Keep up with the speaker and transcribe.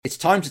It's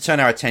time to turn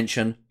our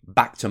attention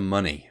back to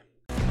money.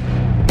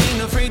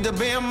 Ain't afraid to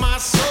bare my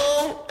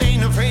soul,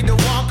 ain't afraid to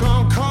walk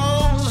on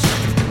coals.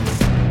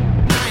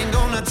 I ain't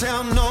gonna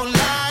tell no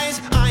lies,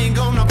 I ain't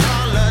gonna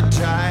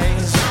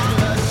apologize.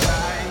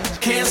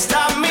 Can't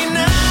stop me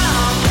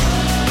now,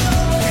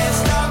 can't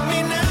stop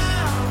me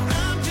now.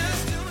 I'm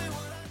just doing what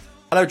I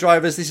do. Hello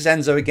drivers, this is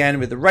Enzo again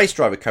with the Race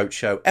Driver Coach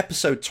Show,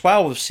 episode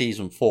 12 of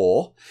season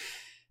 4.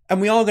 And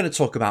we are going to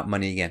talk about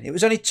money again. It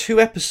was only 2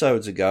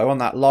 episodes ago on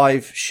that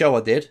live show I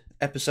did,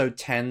 episode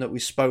 10, that we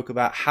spoke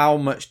about how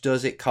much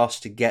does it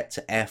cost to get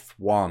to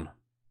F1.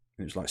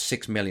 It was like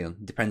 6 million.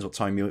 Depends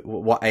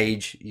what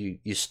age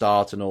you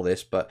start and all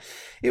this, but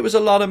it was a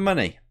lot of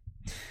money.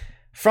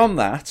 From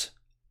that,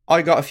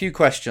 I got a few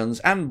questions,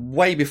 and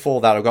way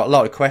before that, I got a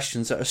lot of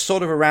questions that are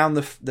sort of around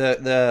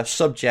the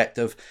subject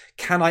of,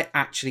 can I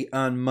actually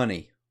earn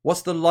money?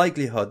 What's the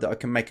likelihood that I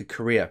can make a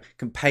career,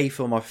 can pay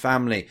for my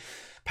family,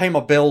 pay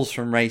my bills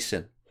from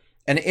racing?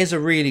 And it is a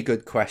really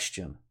good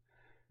question.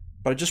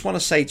 But I just want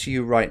to say to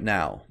you right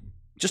now,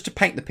 just to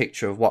paint the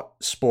picture of what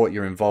sport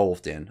you're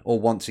involved in or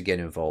want to get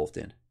involved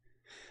in.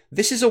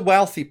 This is a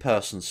wealthy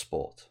person's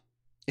sport.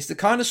 It's the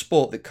kind of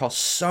sport that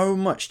costs so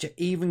much to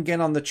even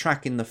get on the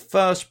track in the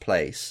first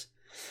place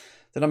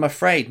that I'm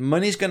afraid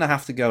money's going to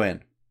have to go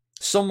in.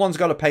 Someone's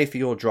got to pay for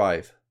your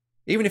drive.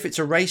 Even if it's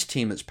a race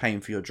team that's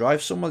paying for your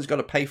drive, someone's got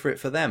to pay for it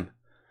for them.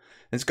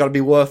 It's got to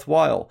be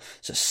worthwhile.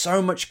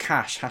 So much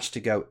cash has to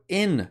go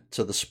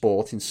into the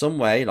sport in some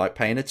way, like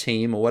paying a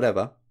team or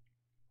whatever,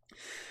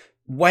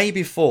 way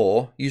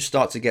before you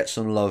start to get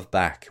some love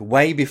back,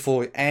 way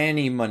before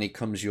any money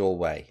comes your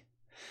way.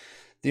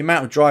 The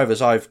amount of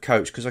drivers I've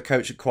coached, because I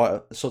coach at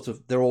quite a sort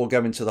of, they're all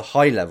going to the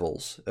high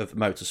levels of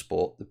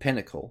motorsport, the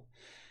pinnacle.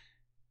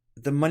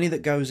 The money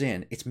that goes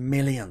in, it's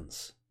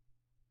millions.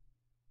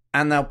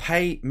 And they'll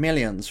pay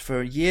millions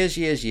for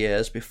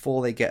years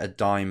before they get a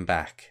dime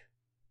back.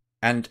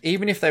 And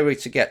even if they were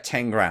to get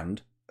 10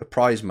 grand of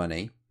prize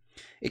money,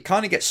 it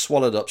kind of gets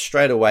swallowed up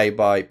straight away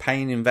by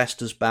paying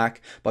investors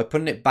back, by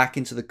putting it back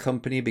into the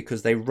company,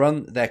 because they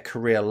run their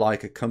career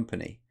like a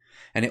company.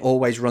 And it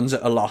always runs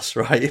at a loss,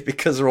 right?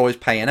 Because they're always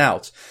paying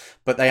out.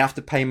 But they have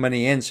to pay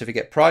money in. So if you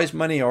get prize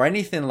money or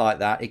anything like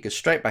that, it goes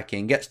straight back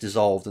in, gets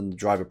dissolved, and the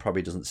driver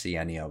probably doesn't see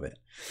any of it.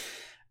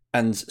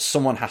 And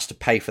someone has to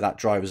pay for that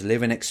driver's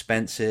living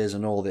expenses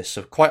and all this.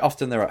 So quite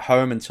often they're at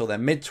home until their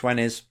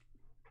mid-20s.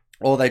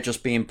 Or they're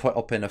just being put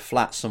up in a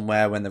flat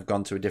somewhere when they've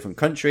gone to a different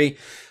country.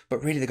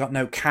 But really, they've got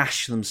no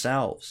cash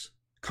themselves.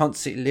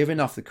 Constantly living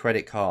off the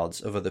credit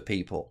cards of other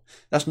people.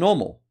 That's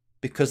normal,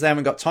 because they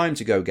haven't got time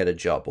to go get a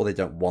job. Or they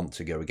don't want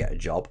to go get a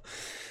job.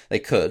 They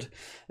could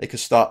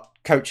start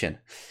coaching.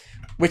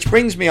 Which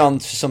brings me on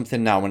to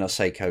something now when I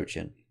say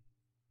coaching.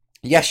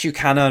 Yes, you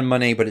can earn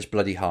money, but it's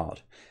bloody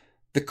hard.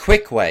 The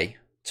quick way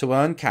to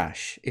earn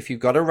cash, if you've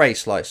got a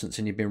race license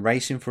and you've been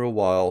racing for a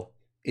while,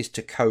 is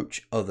to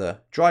coach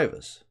other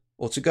drivers.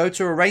 Or to go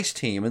to a race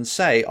team and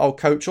say, I'll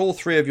coach all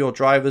 3 of your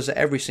drivers at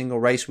every single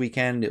race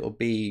weekend. It'll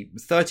be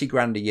 30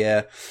 grand a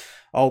year.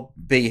 I'll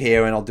be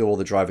here and I'll do all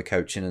the driver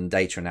coaching and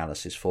data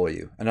analysis for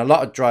you. And a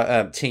lot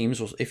of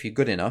teams, if you're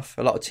good enough,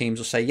 a lot of teams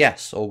will say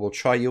yes, or we'll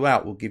try you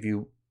out. We'll give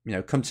you,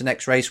 come to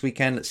next race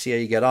weekend. Let's see how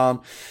you get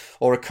on.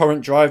 Or a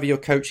current driver you're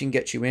coaching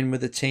gets you in with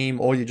the team,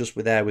 or you're just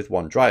there with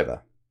one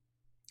driver.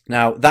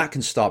 Now, that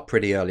can start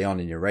pretty early on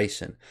in your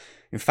racing.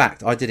 In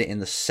fact, I did it in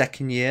the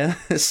second year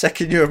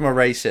of my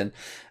racing.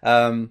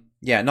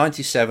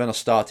 97, I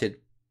started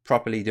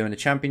properly doing a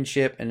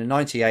championship. And in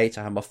 98,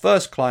 I had my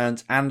first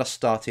client and I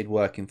started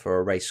working for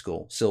a race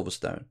school,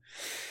 Silverstone.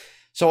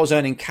 So I was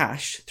earning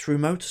cash through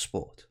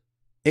motorsport.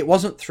 It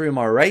wasn't through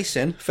my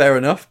racing, fair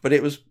enough, but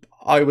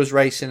I was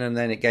racing, and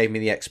then it gave me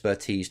the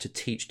expertise to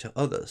teach to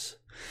others.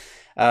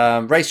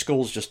 Race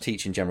schools just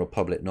teach in general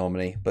public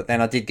normally, but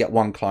then I did get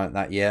one client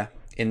that year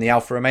in the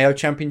Alfa Romeo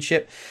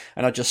Championship,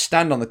 and I just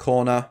stand on the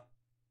corner,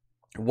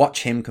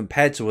 watch him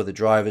compared to other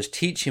drivers,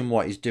 teach him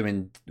what he's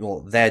doing,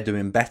 or they're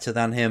doing better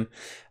than him,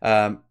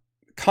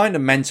 kind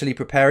of mentally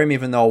prepare him,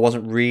 even though I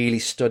wasn't really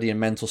studying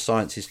mental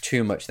sciences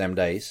too much them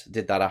days.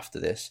 Did that after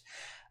this.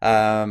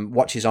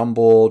 Watch his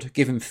onboard,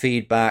 give him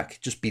feedback,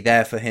 just be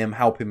there for him,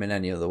 help him in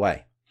any other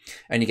way.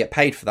 And you get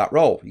paid for that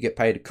role. You get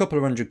paid a couple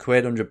of £100,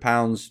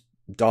 £100,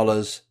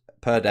 dollars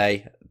per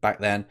day back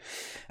then,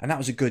 and that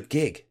was a good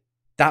gig.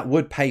 That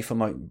would pay for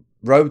my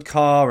road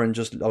car, and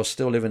I was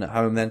still living at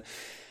home then.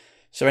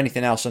 So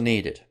anything else I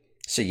needed.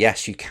 So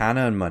yes, you can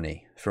earn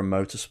money from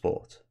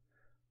motorsport.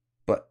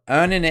 But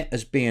earning it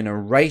as being a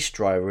race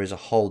driver is a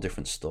whole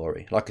different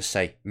story. Like I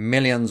say,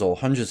 millions or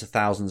hundreds of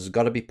thousands has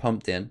got to be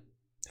pumped in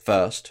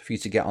first for you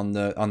to get on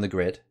the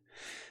grid.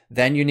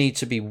 Then you need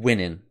to be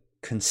winning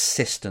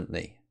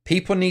consistently.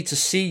 People need to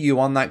see you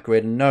on that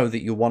grid and know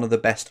that you're one of the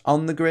best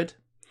on the grid.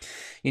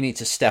 You need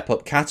to step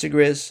up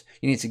categories.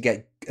 You need to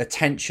get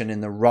attention in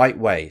the right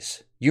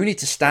ways. You need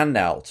to stand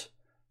out.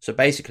 So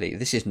basically,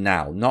 this is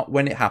now, not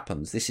when it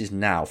happens. This is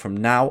now. From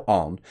now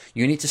on,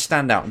 you need to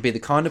stand out and be the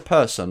kind of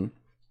person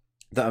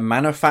that a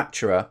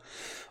manufacturer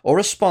or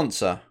a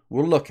sponsor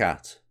will look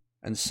at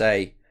and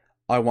say,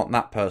 I want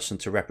that person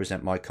to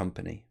represent my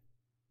company.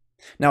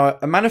 Now,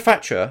 a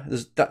manufacturer,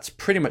 that's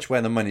pretty much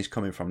where the money's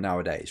coming from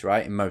nowadays,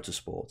 right? In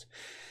motorsport.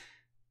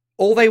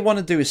 All they want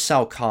to do is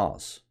sell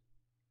cars.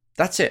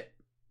 That's it.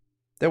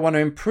 They want to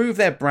improve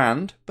their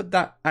brand, but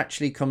that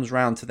actually comes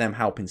round to them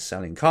helping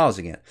selling cars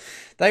again.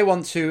 They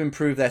want to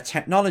improve their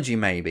technology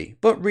maybe,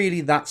 but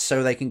really that's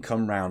so they can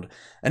come round,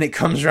 and it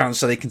comes round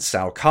so they can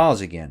sell cars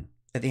again.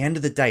 At the end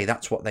of the day,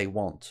 that's what they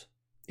want.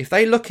 If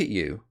they look at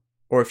you,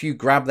 or if you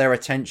grab their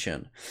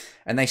attention,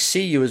 and they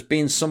see you as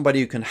being somebody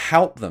who can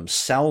help them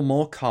sell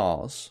more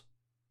cars,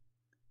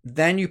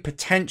 then you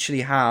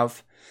potentially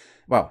have,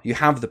 you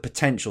have the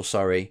potential,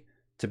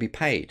 to be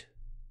paid.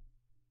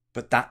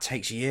 But that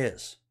takes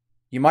years.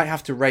 You might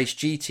have to race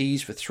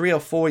GTs for 3 or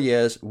 4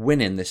 years,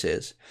 winning this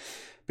is,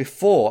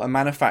 before a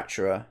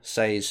manufacturer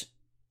says,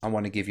 I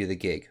want to give you the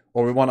gig,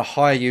 or we want to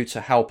hire you to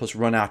help us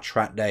run our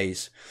track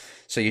days.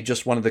 So you're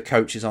just one of the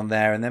coaches on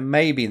there, and then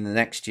maybe in the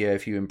next year,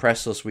 if you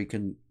impress us, we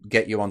can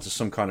get you onto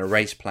some kind of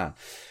race plan.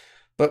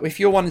 But if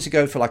you're wanting to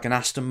go for like an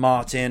Aston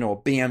Martin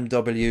or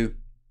BMW,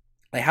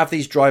 they have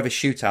these driver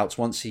shootouts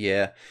once a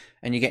year,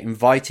 and you get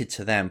invited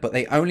to them, but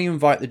they only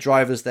invite the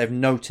drivers they've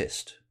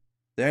noticed.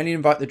 They only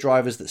invite the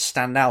drivers that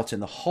stand out in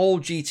the whole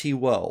GT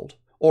world,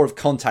 or have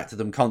contacted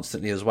them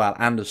constantly as well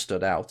and have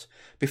stood out,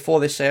 before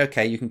they say,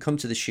 okay, you can come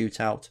to the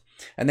shootout,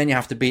 and then you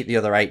have to beat the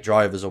other 8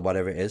 drivers or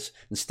whatever it is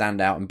and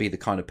stand out and be the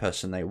kind of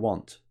person they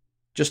want,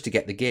 just to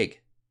get the gig.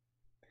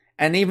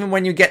 And even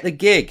when you get the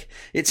gig,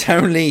 it's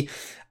only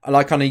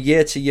like on a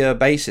year-to-year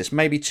basis,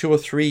 maybe 2 or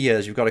 3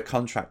 years you've got a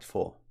contract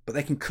for, but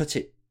they can cut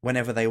it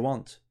whenever they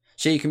want.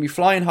 So you can be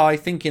flying high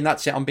thinking,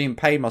 that's it, I'm being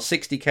paid my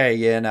 60k a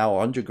year now, or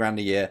 100 grand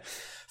a year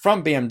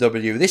from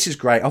BMW. This is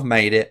great, I've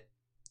made it.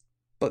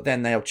 But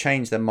then they'll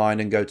change their mind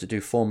and go to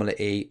do Formula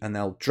E, and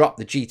they'll drop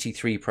the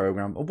GT3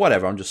 program or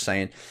whatever, I'm just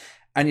saying,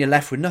 and you're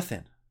left with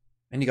nothing.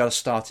 And you got to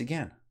start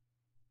again.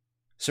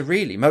 So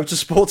really,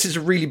 motorsport is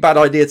a really bad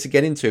idea to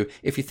get into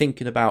if you're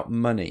thinking about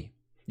money.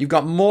 You've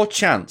got more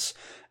chance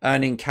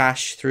earning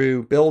cash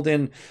through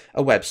building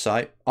a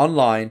website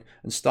online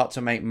and start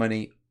to make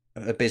money,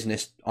 a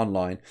business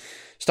online,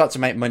 start to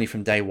make money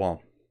from day one.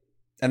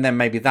 And then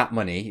maybe that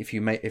money, if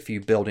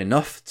you build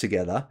enough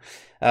together,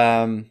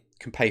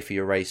 can pay for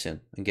your racing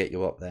and get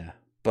you up there.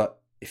 But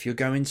if you're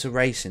going to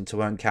racing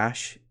to earn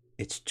cash,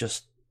 it's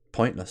just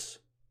pointless.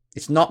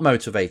 It's not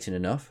motivating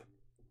enough,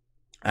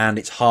 and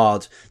it's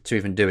hard to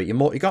even do it.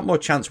 You got more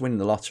chance winning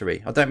the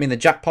lottery. I don't mean the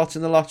jackpot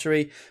in the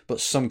lottery, but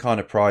some kind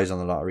of prize on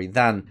the lottery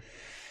than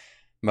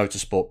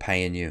motorsport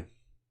paying you.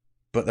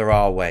 But there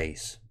are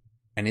ways,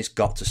 and it's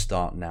got to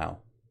start now.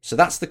 So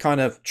that's the kind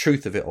of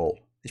truth of it all.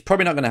 It's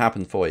probably not going to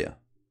happen for you.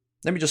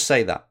 Let me just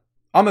say that.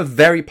 I'm a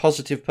very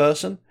positive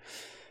person.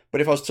 But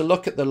if I was to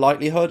look at the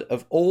likelihood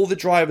of all the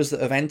drivers that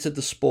have entered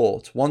the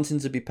sport wanting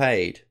to be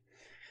paid,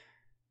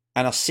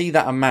 and I see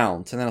that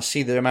amount, and then I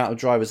see the amount of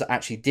drivers that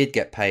actually did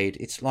get paid,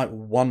 it's like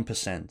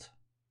 1%.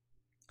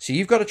 So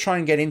you've got to try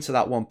and get into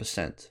that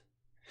 1%.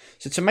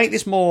 So to make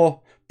this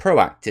more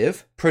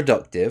proactive,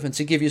 productive, and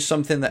to give you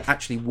something that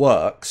actually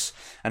works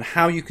and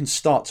how you can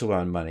start to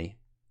earn money,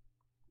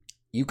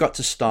 you've got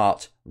to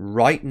start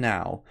right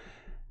now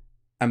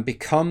and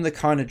become the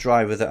kind of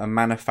driver that a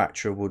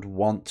manufacturer would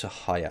want to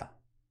hire.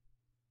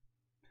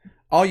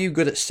 Are you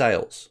good at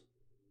sales?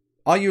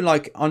 Are you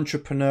like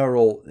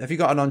entrepreneurial? Have you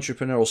got an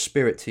entrepreneurial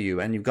spirit to you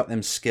and you've got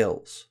them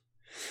skills?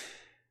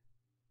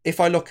 If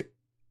I look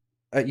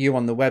at you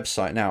on the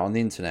website now, on the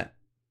internet,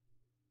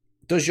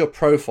 does your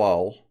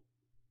profile,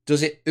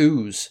 does it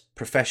ooze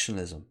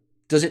professionalism?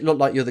 Does it look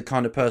like you're the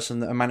kind of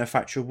person that a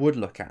manufacturer would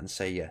look at and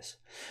say yes?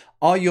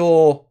 Are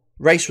your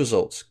race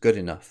results good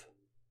enough?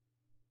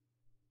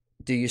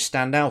 Do you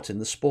stand out in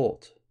the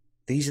sport?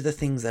 These are the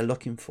things they're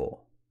looking for.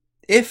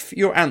 If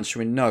you're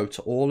answering no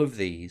to all of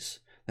these,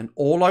 then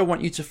all I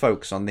want you to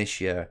focus on this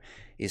year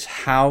is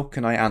how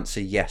can I answer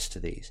yes to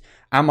these?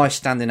 Am I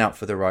standing out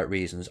for the right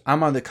reasons?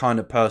 Am I the kind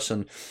of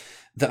person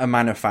that a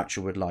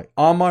manufacturer would like?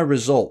 Are my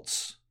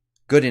results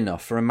good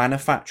enough for a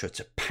manufacturer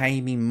to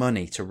pay me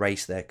money to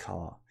race their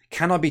car?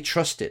 Can I be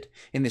trusted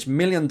in this $1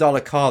 million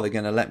car they're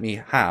going to let me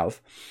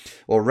have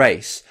or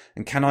race?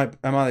 And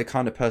am I the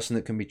kind of person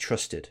that can be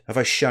trusted? Have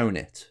I shown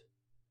it?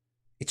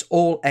 It's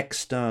all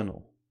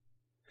external.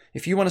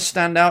 If you want to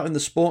stand out in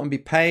the sport and be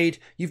paid,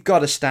 you've got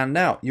to stand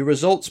out. Your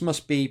results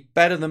must be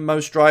better than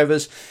most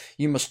drivers.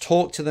 You must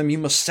talk to them. You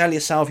must sell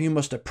yourself. You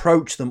must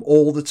approach them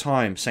all the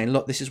time saying,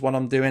 look, this is what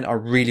I'm doing. I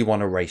really want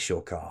to race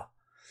your car.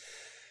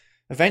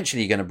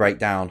 Eventually, you're going to break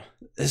down.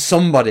 There's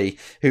somebody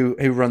who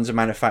runs a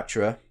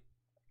manufacturer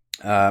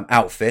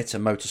outfit, the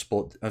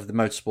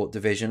motorsport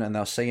division, and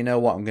they'll say, you know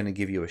what, I'm going to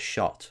give you a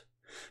shot.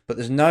 But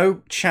there's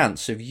no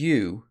chance of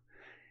you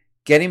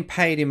getting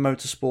paid in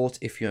motorsport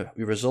if your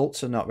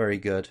results are not very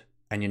good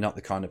and you're not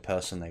the kind of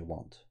person they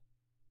want.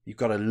 You've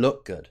got to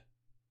look good.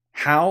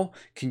 How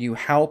can you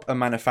help a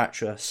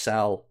manufacturer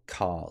sell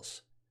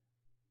cars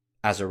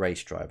as a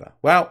race driver?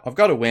 Well, I've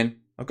got to win.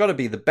 I've got to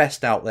be the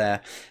best out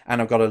there,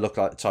 and I've got to look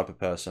like the type of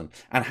person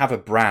and have a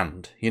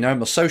brand. You know,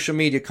 my social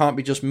media can't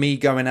be just me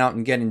going out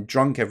and getting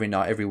drunk every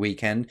night, every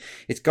weekend.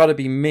 It's got to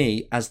be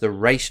me as the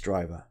race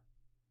driver.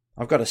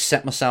 I've got to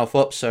set myself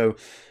up so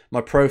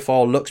my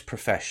profile looks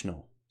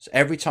professional. So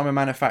every time a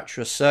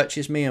manufacturer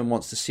searches me and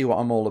wants to see what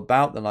I'm all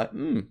about, they're like,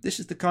 this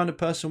is the kind of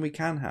person we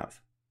can have.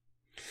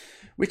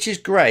 Which is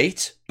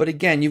great, but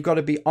again, you've got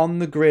to be on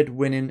the grid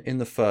winning in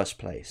the first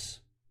place.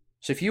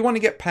 So if you want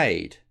to get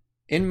paid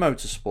in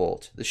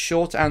motorsport, the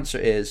short answer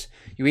is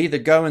you either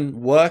go and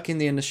work in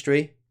the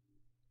industry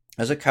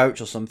as a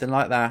coach or something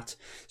like that,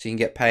 so you can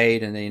get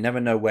paid, and then you never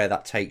know where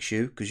that takes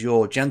you, because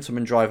your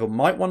gentleman driver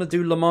might want to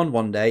do Le Mans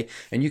one day,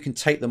 and you can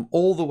take them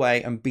all the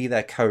way and be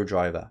their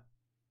co-driver.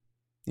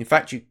 In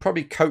fact, you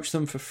probably coach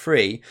them for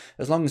free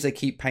as long as they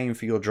keep paying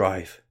for your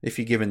drive, if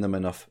you're giving them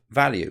enough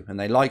value and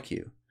they like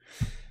you.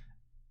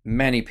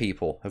 Many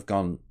people have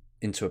gone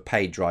into a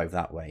paid drive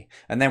that way.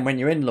 And then when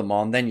you're in Le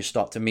Mans, then you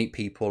start to meet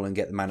people and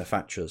get the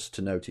manufacturers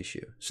to notice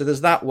you. So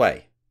there's that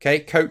way.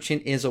 Okay, coaching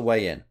is a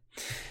way in.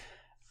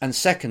 And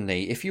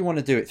secondly, if you want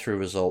to do it through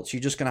results,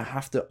 you're just going to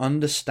have to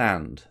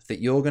understand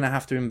that you're going to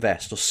have to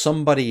invest, or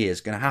somebody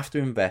is going to have to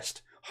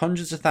invest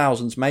hundreds of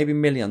thousands, maybe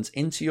millions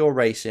into your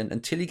racing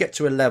until you get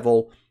to a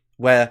level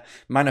where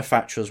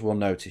manufacturers will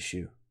notice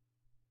you.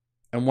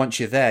 And once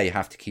you're there, you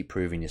have to keep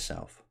proving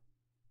yourself.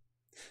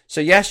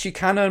 So yes, you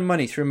can earn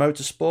money through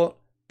motorsport,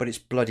 but it's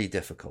bloody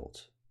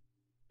difficult.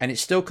 And it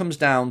still comes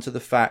down to the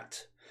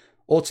fact,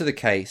 or to the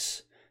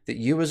case, that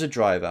you as a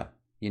driver,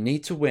 you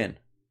need to win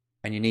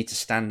and you need to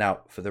stand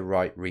out for the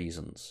right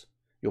reasons.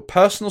 Your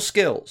personal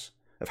skills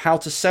of how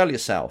to sell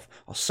yourself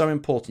are so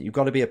important. You've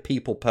got to be a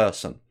people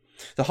person.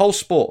 The whole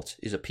sport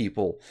is a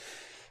people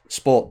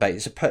sport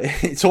base.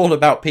 It's all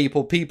about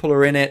people. People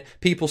are in it.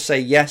 People say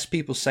yes.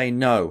 People say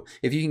no.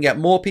 If you can get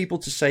more people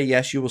to say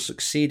yes, you will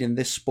succeed in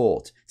this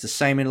sport. It's the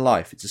same in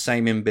life. It's the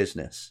same in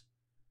business.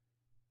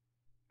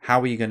 How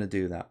are you going to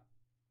do that?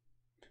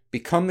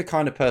 Become the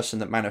kind of person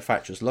that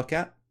manufacturers look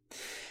at,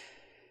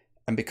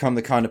 and become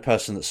the kind of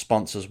person that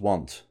sponsors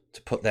want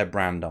to put their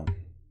brand on.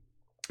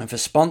 And for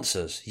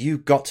sponsors,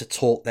 you've got to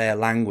talk their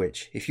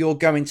language. If you're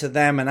going to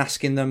them and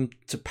asking them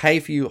to pay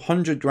for you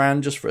 100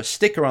 grand just for a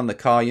sticker on the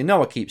car, you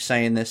know I keep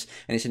saying this,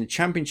 and it's in a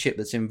championship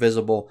that's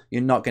invisible,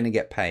 you're not going to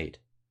get paid.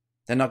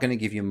 They're not going to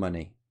give you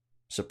money.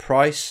 So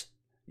price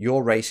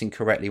your racing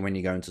correctly when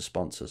you go into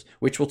sponsors,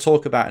 which we'll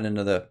talk about in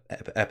another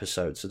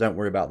episode, so don't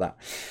worry about that.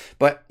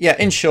 But yeah,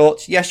 in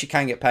short, yes, you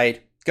can get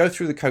paid. Go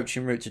through the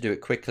coaching route to do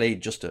it quickly,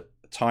 just a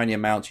tiny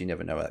amount, you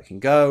never know where that can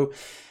go.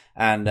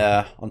 And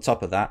on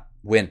top of that,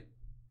 win.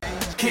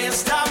 Can't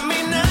stop.